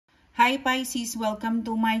Hi Pisces, welcome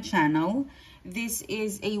to my channel. This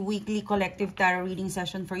is a weekly collective tarot reading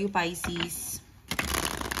session for you Pisces.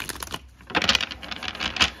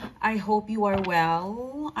 I hope you are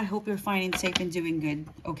well. I hope you're fine and safe and doing good,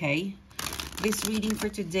 okay? This reading for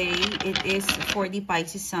today, it is for the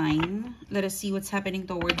Pisces sign. Let us see what's happening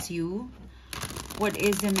towards you. What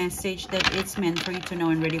is the message that it's meant for you to know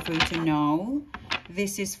and ready for you to know?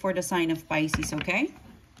 This is for the sign of Pisces, okay?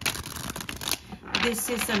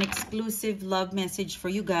 This is an exclusive love message for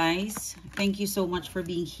you guys. Thank you so much for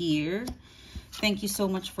being here. Thank you so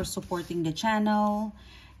much for supporting the channel.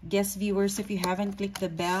 Guest viewers, if you haven't clicked the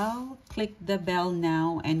bell, click the bell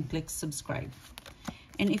now and click subscribe.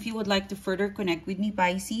 And if you would like to further connect with me,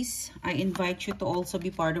 Pisces, I invite you to also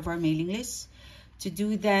be part of our mailing list. To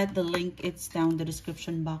do that, the link is down the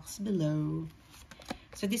description box below.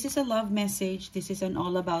 So this is a love message. This is an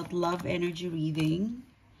all about love energy reading.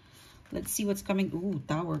 Let's see what's coming. Ooh,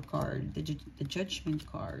 Tower card, the Judgment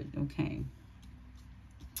card. Okay.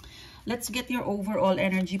 Let's get your overall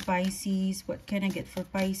energy, Pisces. What can I get for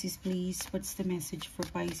Pisces, please? What's the message for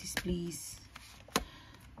Pisces, please?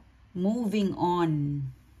 Moving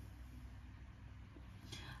on.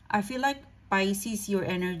 I feel like Pisces, your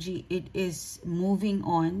energy, it is moving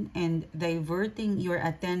on and diverting your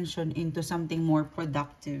attention into something more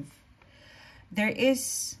productive. There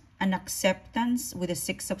is an acceptance with the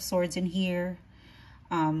Six of Swords in here.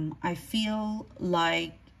 I feel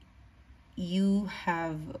like you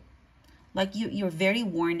have, like you're very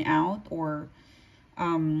worn out, or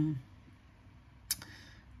I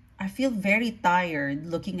feel very tired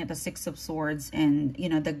looking at the Six of Swords and, you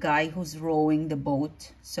know, the guy who's rowing the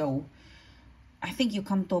boat. So I think you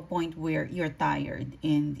come to a point where you're tired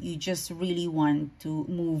and you just really want to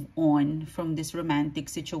move on from this romantic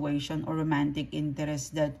situation or romantic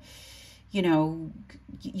interest that, you know,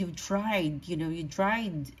 you've tried, you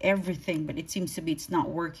tried everything, but it seems to be it's not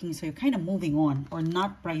working. So you're kind of moving on or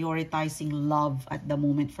not prioritizing love at the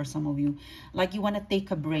moment for some of you. Like you want to take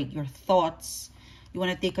a break, your thoughts, you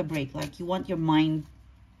want to take a break. Like you want your mind,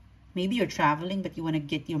 maybe you're traveling, but you want to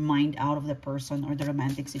get your mind out of the person or the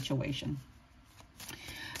romantic situation.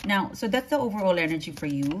 Now, so that's the overall energy for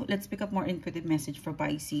you. Let's pick up more intuitive message for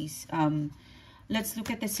Pisces. Let's look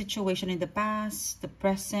at the situation in the past, the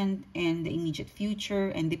present, and the immediate future.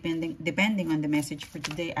 And depending on the message for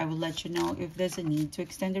today, I will let you know if there's a need to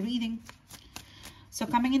extend the reading. So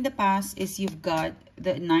coming in the past is you've got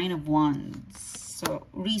the Nine of Wands. So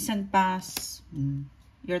recent past,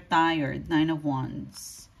 you're tired, Nine of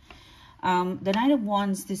Wands. The Nine of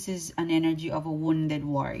Wands, this is an energy of a wounded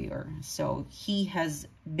warrior. So he has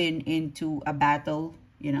been into a battle,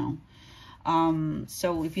 you know.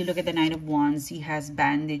 So if you look at the Nine of Wands, he has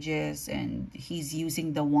bandages and he's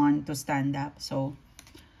using the wand to stand up. So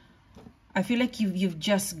I feel like you've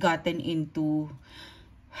just gotten into,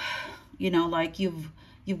 you know, like you've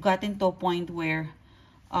gotten to a point where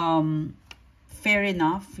fair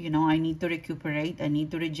enough, you know, I need to recuperate, I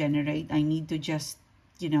need to regenerate, I need to just,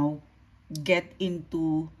 you know, get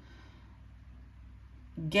into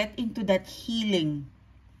that healing.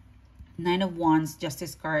 Nine of Wands,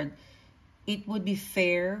 Justice card. It would be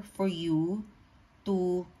fair for you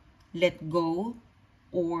to let go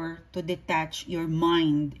or to detach your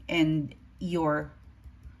mind and your,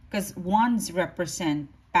 because wands represent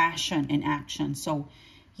passion and action. So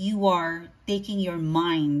you are taking your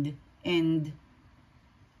mind and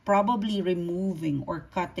probably removing or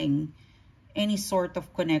cutting any sort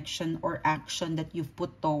of connection or action that you've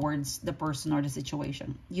put towards the person or the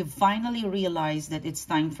situation. You've finally realized that it's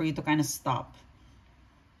time for you to kind of stop,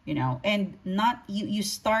 you know, and not, you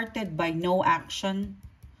started by no action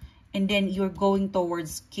and then you're going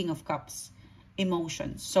towards King of Cups,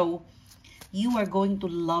 emotions. So you are going to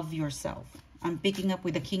love yourself. I'm picking up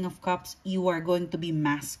with the King of Cups. You are going to be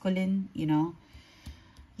masculine, you know.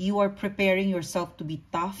 You are preparing yourself to be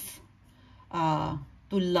tough,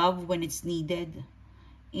 to love when it's needed,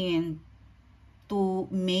 and to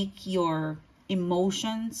make your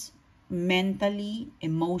emotions mentally,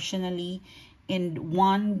 emotionally, and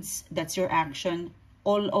wands, that's your action,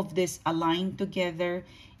 all of this aligned together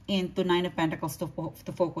into Nine of Pentacles to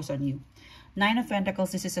focus on you. Nine of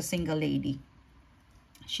Pentacles, this is a single lady.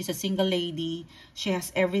 She's a single lady. She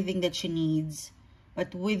has everything that she needs.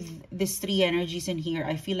 But with these three energies in here,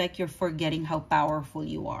 I feel like you're forgetting how powerful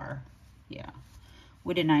you are. Yeah.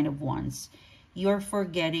 With the Nine of Wands, you're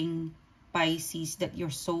forgetting, Pisces, that you're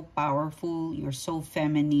so powerful, you're so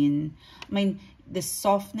feminine. I mean, the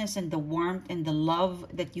softness and the warmth and the love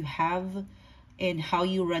that you have and how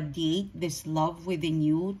you radiate this love within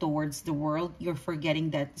you towards the world, you're forgetting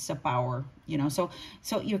that it's a power, you know. So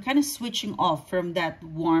you're kind of switching off from that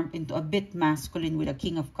warmth into a bit masculine with a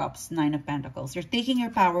King of Cups, Nine of Pentacles. You're taking your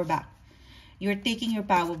power back. You're taking your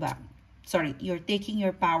power back. Sorry, you're taking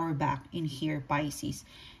your power back in here, Pisces.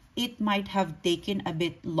 It might have taken a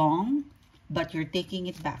bit long, but you're taking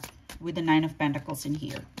it back with the Nine of Pentacles in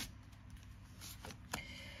here.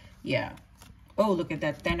 Yeah. Oh, look at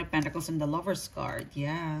that. Ten of Pentacles and the Lover's card.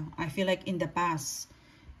 Yeah. I feel like in the past,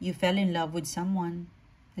 you fell in love with someone.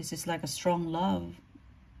 This is like a strong love.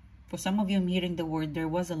 For some of you, I'm hearing the word, there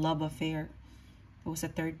was a love affair. There was a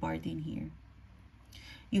third party in here.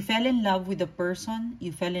 You fell in love with the person.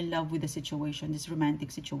 You fell in love with the situation, this romantic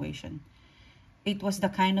situation. It was the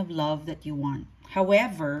kind of love that you want.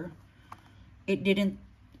 However, it didn't,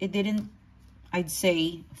 I'd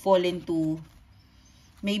say, fall into...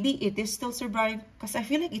 Maybe it is still survive, because I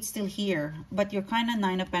feel like it's still here. But you're kind of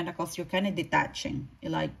Nine of Pentacles. You're kind of detaching.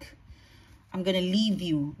 You're like, I'm going to leave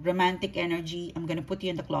you. Romantic energy. I'm going to put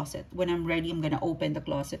you in the closet. When I'm ready, I'm going to open the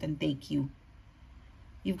closet and take you.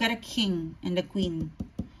 You've got a King and a Queen.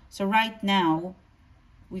 So right now,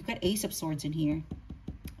 we've got Ace of Swords in here.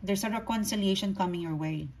 There's a reconciliation coming your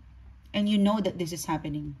way. And you know that this is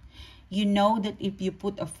happening. You know that if you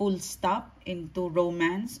put a full stop into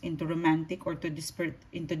romance, into romantic, or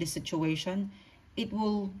into this situation, it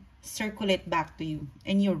will circulate back to you.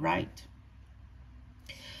 And you're right.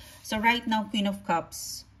 So right now, Queen of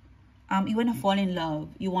Cups, you want to fall in love.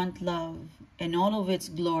 You want love and all of its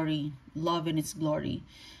glory. Love in its glory.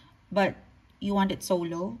 But you want it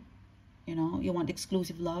solo. You know, you want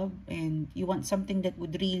exclusive love. And you want something that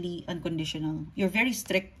would really unconditional. You're very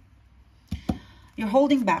strict. You're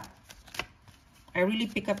holding back. I really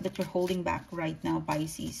pick up that you're holding back right now,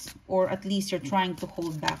 Pisces. Or at least you're trying to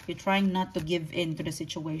hold back. You're trying not to give in to the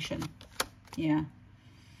situation. Yeah.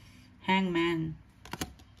 Hangman.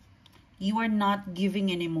 You are not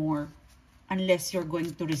giving anymore unless you're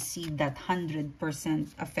going to receive that 100%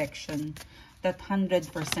 affection. That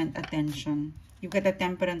 100% attention. You get a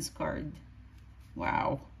Temperance card.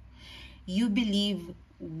 Wow. You believe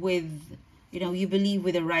with, you believe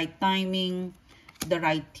with the right timing, the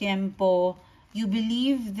right tempo. You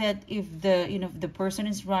believe that if if the person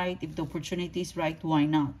is right, if the opportunity is right, why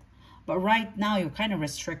not? But right now, you're kind of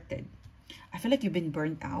restricted. I feel like you've been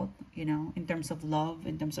burnt out, in terms of love,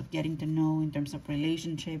 in terms of getting to know, in terms of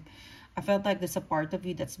relationship. I felt like there's a part of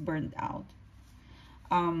you that's burnt out.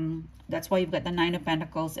 That's why you've got the Nine of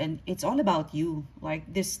Pentacles, and it's all about you.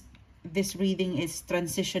 Like this reading is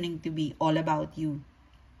transitioning to be all about you.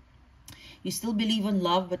 You still believe in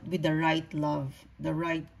love, but with the right love. The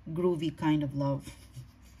right groovy kind of love.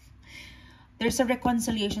 There's a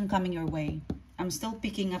reconciliation coming your way. I'm still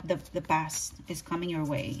picking up the past is coming your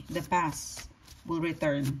way. The past will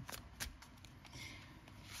return.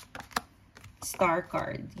 Star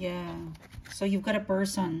card. Yeah. So you've got a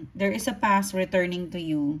person. There is a past returning to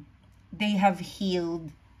you. They have healed.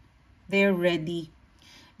 They're ready.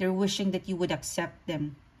 They're wishing that you would accept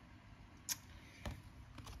them.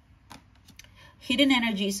 Hidden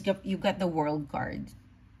energies, you got the World card.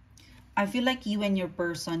 I feel like you and your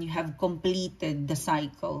person, you have completed the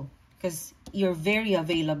cycle because you're very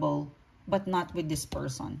available, but not with this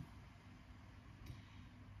person.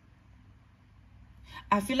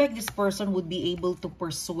 I feel like this person would be able to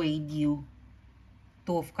persuade you.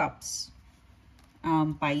 Two of Cups,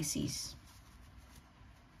 Pisces.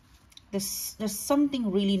 There's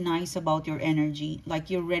something really nice about your energy, like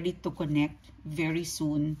you're ready to connect very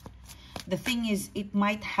soon. The thing is, it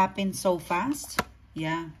might happen so fast.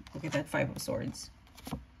 Yeah, look at that Five of Swords.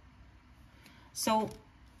 So,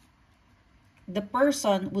 the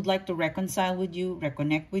person would like to reconcile with you,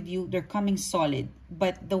 reconnect with you. They're coming solid.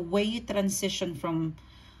 But the way you transition from,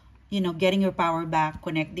 getting your power back,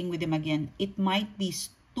 connecting with them again, it might be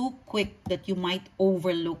too quick that you might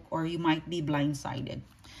overlook or you might be blindsided.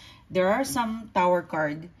 There are some Tower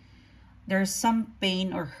card. There's some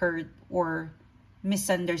pain or hurt or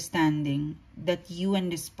misunderstanding that you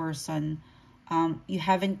and this person, you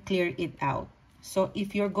haven't cleared it out. So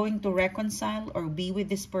if you're going to reconcile or be with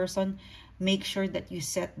this person, make sure that you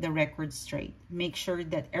set the record straight. Make sure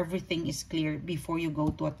that everything is clear before you go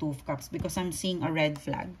to a Two of Cups, because I'm seeing a red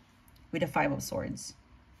flag with a Five of Swords.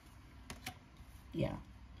 Yeah.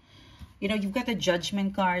 You've got a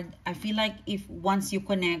Judgment card. I feel like if once you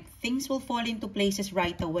connect, things will fall into places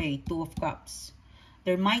right away. Two of Cups.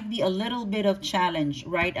 There might be a little bit of challenge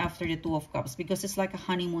right after the Two of Cups because it's like a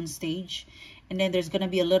honeymoon stage. And then there's going to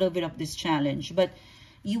be a little bit of this challenge. But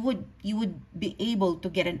you would be able to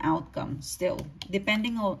get an outcome still.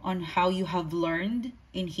 Depending on how you have learned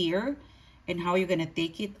in here and how you're going to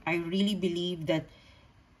take it. I really believe that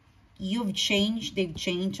you've changed, they've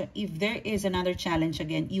changed. If there is another challenge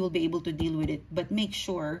again, you will be able to deal with it. But make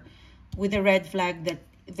sure with the red flag that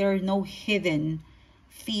there are no hidden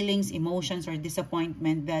feelings, emotions, or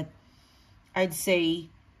disappointment that I'd say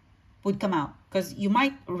would come out. Because you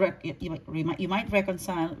might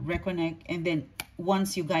reconcile, reconnect, and then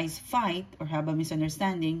once you guys fight or have a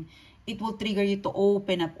misunderstanding, it will trigger you to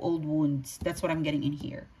open up old wounds. That's what I'm getting in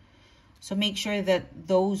here. So make sure that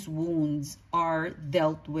those wounds are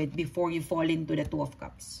dealt with before you fall into the Two of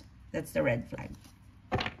Cups. That's the red flag.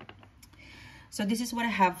 So this is what I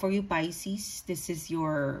have for you, Pisces. This is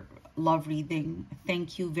your love reading.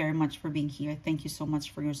 Thank you very much for being here. Thank you so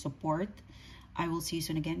much for your support. I will see you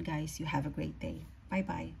soon again, guys. You have a great day.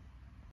 Bye-bye.